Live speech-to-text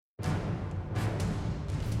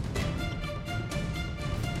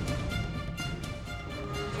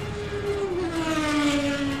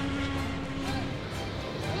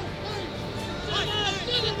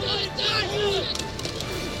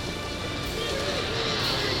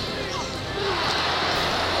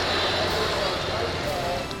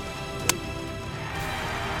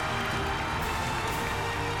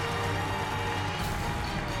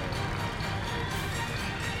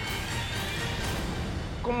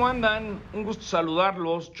¿Cómo andan? Un gusto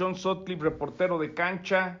saludarlos. John Sutcliffe, reportero de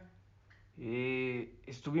cancha.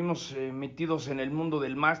 Estuvimos metidos en el mundo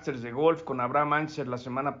del Masters de golf con Abraham Ancer la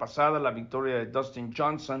semana pasada, la victoria de Dustin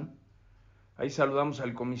Johnson. Ahí saludamos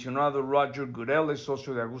al comisionado Roger Goodell, es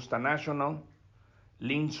socio de Augusta National.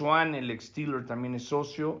 Lynn Swann, el ex Steeler, también es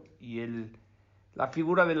socio. Y la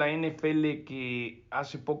figura de la NFL que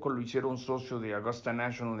hace poco lo hicieron socio de Augusta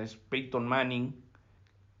National es Peyton Manning.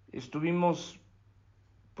 Estuvimos,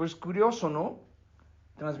 pues curioso, ¿no?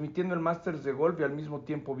 Transmitiendo el Masters de golf y al mismo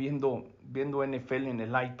tiempo viendo NFL en el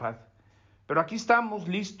iPad. Pero aquí estamos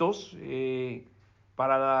listos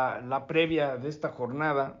para la previa de esta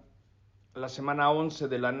jornada, la semana 11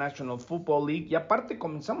 de la National Football League. Y aparte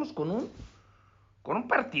comenzamos con un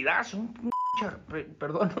partidazo,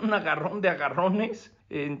 un agarrón de agarrones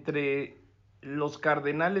entre los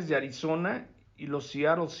Cardenales de Arizona y los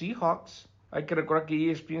Seattle Seahawks. Hay que recordar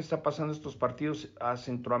que ESPN está pasando estos partidos a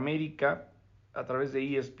Centroamérica a través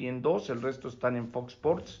de ESPN 2, el resto están en Fox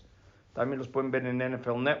Sports. También los pueden ver en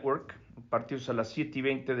NFL Network. Partidos a las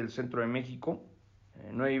 7:20 del centro de México,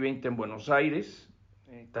 9:20 en Buenos Aires.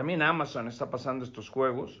 También Amazon está pasando estos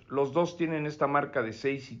juegos. Los dos tienen esta marca de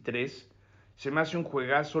 6-3. Se me hace un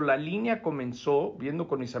juegazo. La línea comenzó, viendo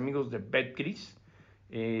con mis amigos de Betcris,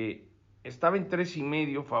 estaba en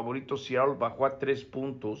 3.5, favorito Seattle, bajó a 3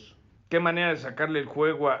 puntos. Qué manera de sacarle el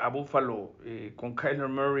juego a Buffalo con Kyler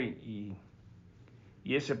Murray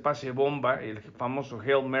y ese pase bomba, el famoso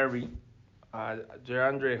Hail Mary a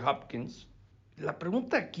DeAndre Hopkins. La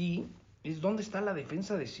pregunta aquí es ¿dónde está la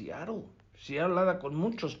defensa de Seattle? Seattle anda con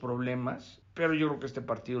muchos problemas, pero yo creo que este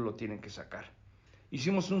partido lo tienen que sacar.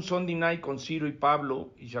 Hicimos un Sunday Night con Ciro y Pablo,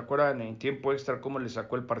 y se acuerdan en tiempo extra cómo le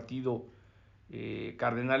sacó el partido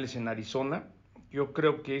Cardenales en Arizona. Yo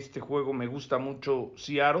creo que este juego me gusta mucho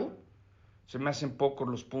Seattle, se me hacen pocos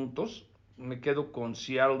los puntos, me quedo con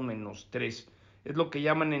Seattle -3. Es lo que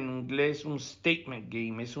llaman en inglés un statement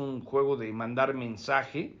game, es un juego de mandar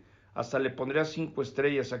mensaje. Hasta le pondría 5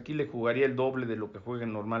 estrellas, aquí le jugaría el doble de lo que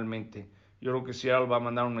jueguen normalmente. Yo creo que Seattle va a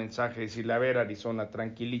mandar un mensaje, decirle, a ver Arizona,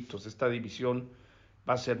 tranquilitos, esta división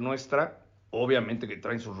va a ser nuestra. Obviamente que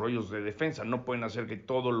traen sus rollos de defensa, no pueden hacer que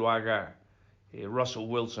todo lo haga Russell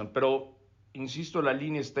Wilson, pero insisto, la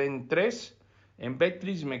línea está en 3. En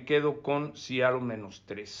Betcris me quedo con Seattle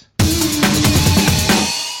 -3.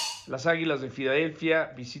 Las Águilas de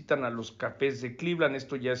Filadelfia visitan a los Cafés de Cleveland.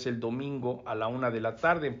 Esto ya es el domingo a la 1 de la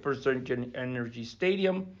tarde en First Energy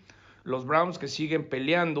Stadium. Los Browns que siguen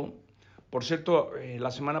peleando. Por cierto, la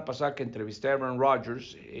semana pasada que entrevisté a Aaron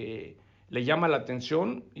Rodgers, le llama la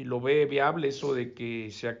atención y lo ve viable eso de que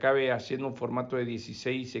se acabe haciendo un formato de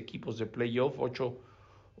 16 equipos de playoff,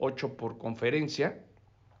 8 por conferencia.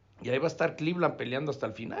 Y ahí va a estar Cleveland peleando hasta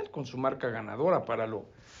el final con su marca ganadora para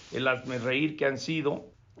el hazmerreír que han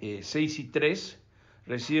sido. 6-3,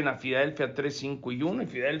 reciben a Filadelfia 3-5-1, y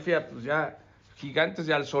Filadelfia pues ya, Gigantes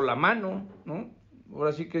ya alzó la mano, ¿no?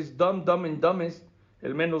 Ahora sí que es dumb and dumbest,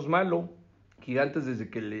 el menos malo. Gigantes desde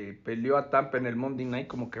que le peleó a Tampa en el Monday Night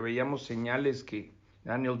como que veíamos señales que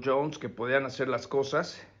Daniel Jones que podían hacer las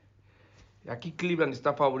cosas. Aquí Cleveland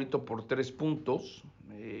está favorito por 3 puntos.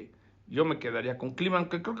 Yo me quedaría con Cleveland,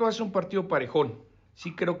 que creo que va a ser un partido parejón.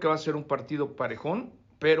 Sí creo que va a ser un partido parejón,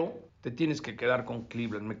 pero te tienes que quedar con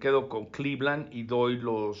Cleveland. Me quedo con Cleveland y doy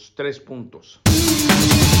los 3 puntos.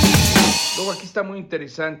 Luego aquí está muy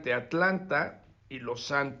interesante, Atlanta y los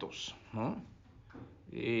Santos, ¿no?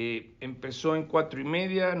 Empezó en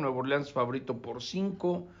 4.5, Nueva Orleans favorito por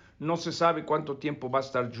 5. No se sabe cuánto tiempo va a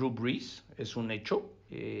estar Drew Brees, es un hecho.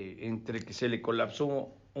 Entre que se le colapsó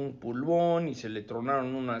un pulmón y se le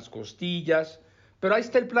tronaron unas costillas. Pero ahí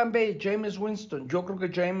está el plan B, Jameis Winston. Yo creo que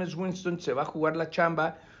Jameis Winston se va a jugar la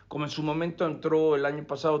chamba, como en su momento entró el año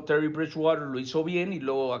pasado Terry Bridgewater, lo hizo bien y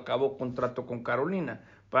luego acabó contrato con Carolina.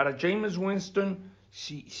 Para Jameis Winston,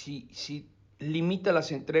 si limita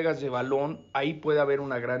las entregas de balón, ahí puede haber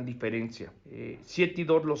una gran diferencia.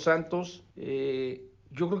 7-2 los Santos,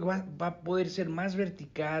 yo creo que va a poder ser más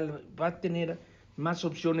vertical, va a tener más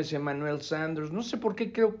opciones Emmanuel Sanders. No sé por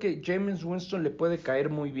qué creo que Jameis Winston le puede caer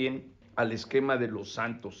muy bien al esquema de los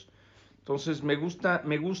Santos. Entonces me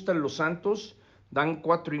gustan los Santos, dan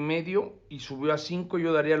 4.5 y subió a 5.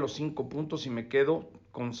 Yo daría los 5 puntos y me quedo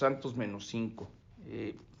con Santos -5.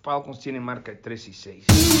 Falcons tiene marca de 3-6.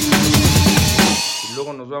 Y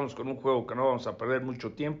luego nos vamos con un juego que no vamos a perder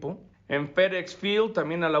mucho tiempo. En FedEx Field,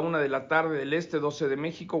 también a la 1 de la tarde del este, 12 de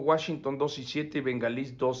México, Washington 2-7 y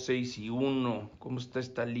Bengalís 2-6-1. ¿Cómo está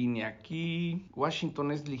esta línea aquí?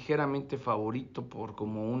 Washington es ligeramente favorito por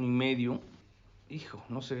como 1.5. Hijo,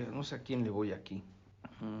 no sé a quién le voy aquí.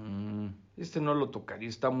 Este no lo tocaría,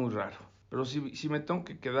 está muy raro. Pero si me tengo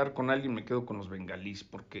que quedar con alguien, me quedo con los bengalíes,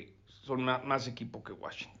 porque son más equipo que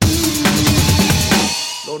Washington.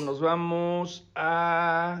 Luego nos vamos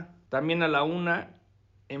también a la 1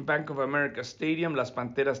 en Bank of America Stadium, las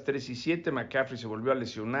Panteras 3-7, McCaffrey se volvió a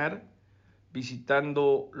lesionar,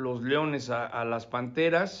 visitando los Leones a las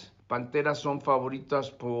Panteras. Panteras son favoritas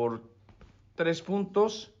por 3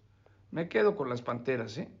 puntos. Me quedo con las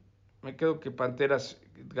Panteras, Me quedo que Panteras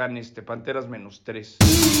gane Panteras -3.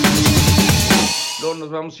 Luego nos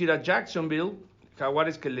vamos a ir a Jacksonville.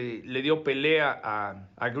 Jaguares que le dio pelea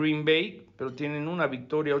a Green Bay, pero tienen una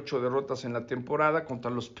victoria, 8 derrotas en la temporada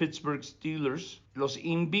contra los Pittsburgh Steelers. Los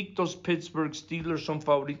invictos Pittsburgh Steelers son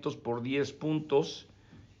favoritos por 10 puntos.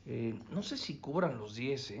 No sé si cubran los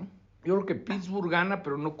 10, Yo creo que Pittsburgh gana,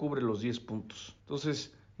 pero no cubre los 10 puntos.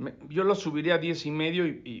 Entonces, yo lo subiría a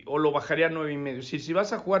 10.5 o lo bajaría a 9.5. Si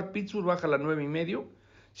vas a jugar Pittsburgh, bájala a 9.5.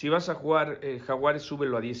 Si vas a jugar Jaguares,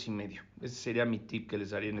 súbelo a 10.5. Ese sería mi tip que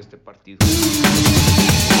les daría en este partido.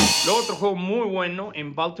 Luego otro juego muy bueno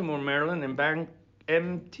en Baltimore, Maryland, en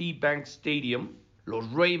MT Bank Stadium. Los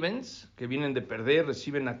Ravens, que vienen de perder,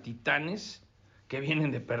 reciben a Titanes, que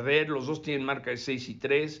vienen de perder. Los dos tienen marca de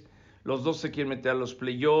 6-3. Los dos se quieren meter a los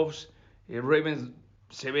playoffs. Ravens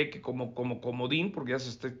se ve que como comodín, porque ya se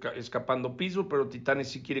está escapando Pittsburgh, pero Titanes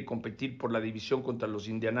sí quiere competir por la división contra los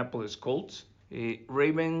Indianapolis Colts.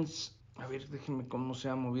 Ravens, a ver, déjenme cómo se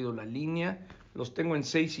ha movido la línea. Los tengo en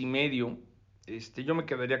 6.5. Yo me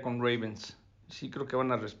quedaría con Ravens. Sí creo que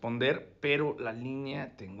van a responder, pero la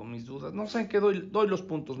línea tengo mis dudas. No saben qué doy los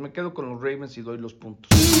puntos. Me quedo con los Ravens y doy los puntos.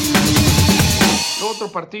 Luego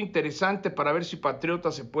otro partido interesante para ver si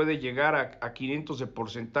Patriotas se puede llegar a 500 de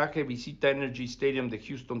porcentaje. Visita Energy Stadium de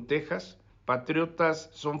Houston, Texas.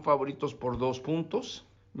 Patriotas son favoritos por 2 puntos.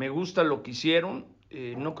 Me gusta lo que hicieron.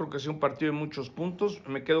 No creo que sea un partido de muchos puntos.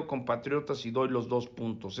 Me quedo con Patriotas y doy los 2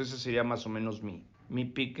 puntos. Ese sería más o menos mi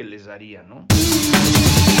pick que les daría, ¿no?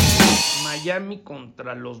 Miami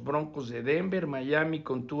contra los Broncos de Denver. Miami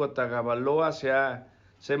con Tua Tagovailoa se ha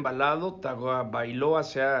embalado. Tagovailoa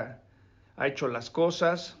ha hecho las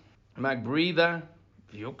cosas. McBride.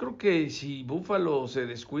 Yo creo que si Buffalo se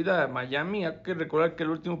descuida a Miami, hay que recordar que el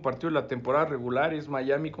último partido de la temporada regular es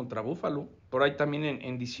Miami contra Buffalo. Por ahí también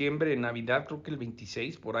en diciembre, en Navidad, creo que el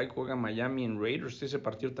 26, por ahí juega Miami en Raiders. Ese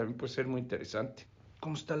partido también puede ser muy interesante.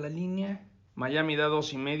 ¿Cómo está la línea? Miami da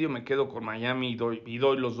 2.5, me quedo con Miami y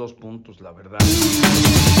doy los 2 puntos, la verdad.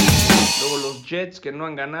 Luego los Jets que no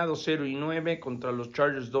han ganado, 0-9 contra los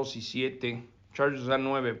Chargers 2-7. Chargers da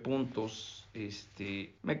 9 puntos.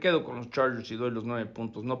 Me quedo con los Chargers y doy los 9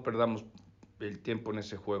 puntos. No perdamos el tiempo en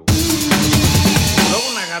ese juego. Luego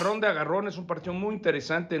un agarrón de agarrones, un partido muy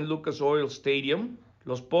interesante en Lucas Oil Stadium.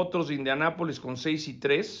 Los Potros de Indianápolis con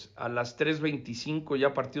 6-3 a las 3:25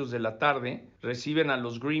 ya partidos de la tarde reciben a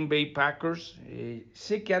los Green Bay Packers.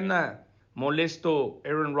 Sé que anda molesto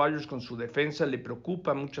Aaron Rodgers con su defensa, le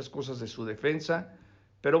preocupa muchas cosas de su defensa,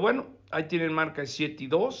 pero bueno, ahí tienen marca de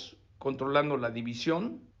 7-2, controlando la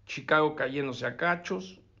división. Chicago cayéndose a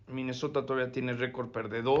cachos, Minnesota todavía tiene récord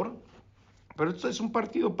perdedor, pero esto es un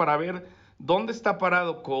partido para ver dónde está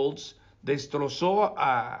parado Colts. Destrozó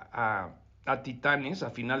a Titanes a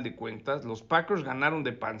final de cuentas. Los Packers ganaron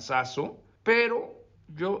de panzazo, pero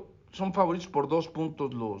son favoritos por 2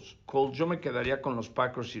 puntos los Colts. Yo me quedaría con los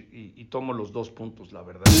Packers y tomo los 2 puntos, la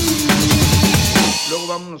verdad. Luego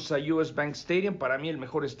vámonos a US Bank Stadium, para mí el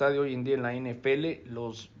mejor estadio hoy en día en la NFL.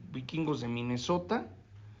 Los Vikingos de Minnesota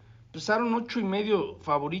empezaron 8.5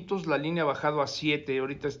 favoritos, la línea ha bajado a 7,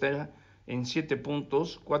 ahorita está en 7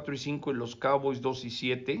 puntos, 4-5 y los Cowboys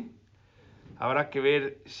 2-7. Habrá que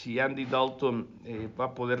ver si Andy Dalton va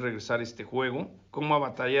a poder regresar a este juego. Cómo ha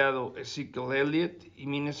batallado Ezekiel Elliott. Y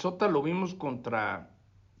Minnesota lo vimos contra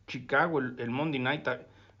Chicago el Monday Night.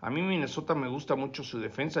 A mí Minnesota me gusta mucho su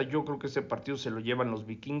defensa. Yo creo que ese partido se lo llevan los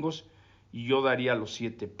vikingos y yo daría los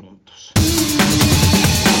 7 puntos.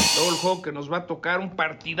 Luego el juego que nos va a tocar, un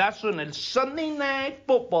partidazo en el Sunday Night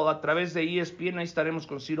Football a través de ESPN. Ahí estaremos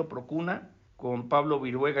con Ciro Procuna, con Pablo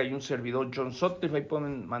Viruega y un servidor John Sutcliffe. Ahí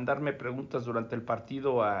pueden mandarme preguntas durante el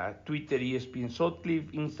partido a Twitter ESPN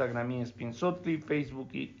Sutcliffe, Instagram ESPN Sutcliffe, Facebook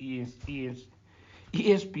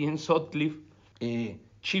ESPN Sutcliffe.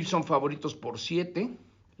 Chiefs son favoritos por 7.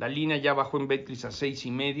 La línea ya bajó en Betcris a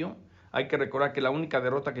 6.5. Hay que recordar que la única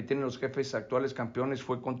derrota que tienen los jefes actuales campeones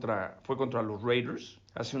fue contra los Raiders.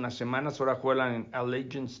 Hace unas semanas, ahora juegan en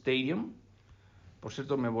Allegiant Stadium. Por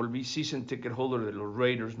cierto, me volví season ticket holder de los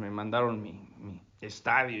Raiders. Me mandaron mi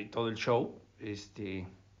estadio y todo el show. Este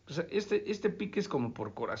pick es como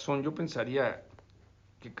por corazón. Yo pensaría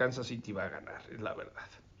que Kansas City va a ganar, es la verdad.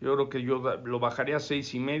 Yo creo que yo lo bajaría a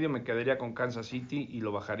 6.5, me quedaría con Kansas City y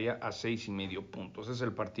lo bajaría a 6.5 puntos. Ese es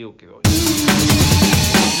el partido que doy.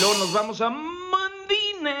 Y luego nos vamos a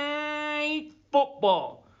Monday Night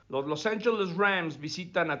Football. Los Los Angeles Rams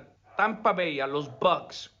visitan a Tampa Bay, a los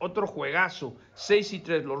Bucks. Otro juegazo.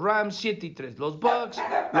 6-3 los Rams, 7-3 los Bucks.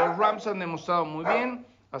 Los Rams han demostrado muy bien.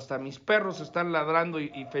 Hasta mis perros están ladrando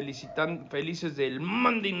y felices del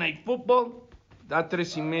Monday Night Football. Da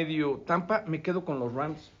 3.5 Tampa. Me quedo con los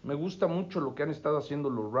Rams. Me gusta mucho lo que han estado haciendo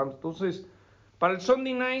los Rams. Entonces, para el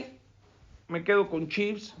Sunday Night me quedo con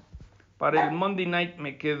Chiefs. Para el Monday Night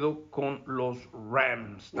me quedo con los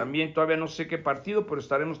Rams. También todavía no sé qué partido, pero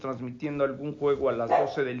estaremos transmitiendo algún juego a las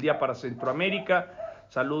 12 del día para Centroamérica.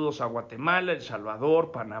 Saludos a Guatemala, El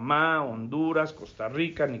Salvador, Panamá, Honduras, Costa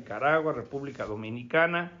Rica, Nicaragua, República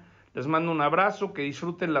Dominicana. Les mando un abrazo, que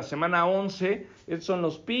disfruten la semana 11. Estos son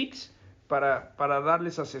los picks para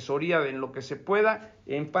darles asesoría en lo que se pueda.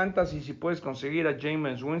 En Fantasy, si puedes conseguir a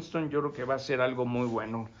Jameis Winston, yo creo que va a ser algo muy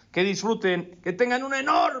bueno. Que disfruten, que tengan un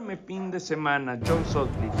enorme fin de semana. John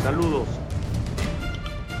Sutcliffe, saludos.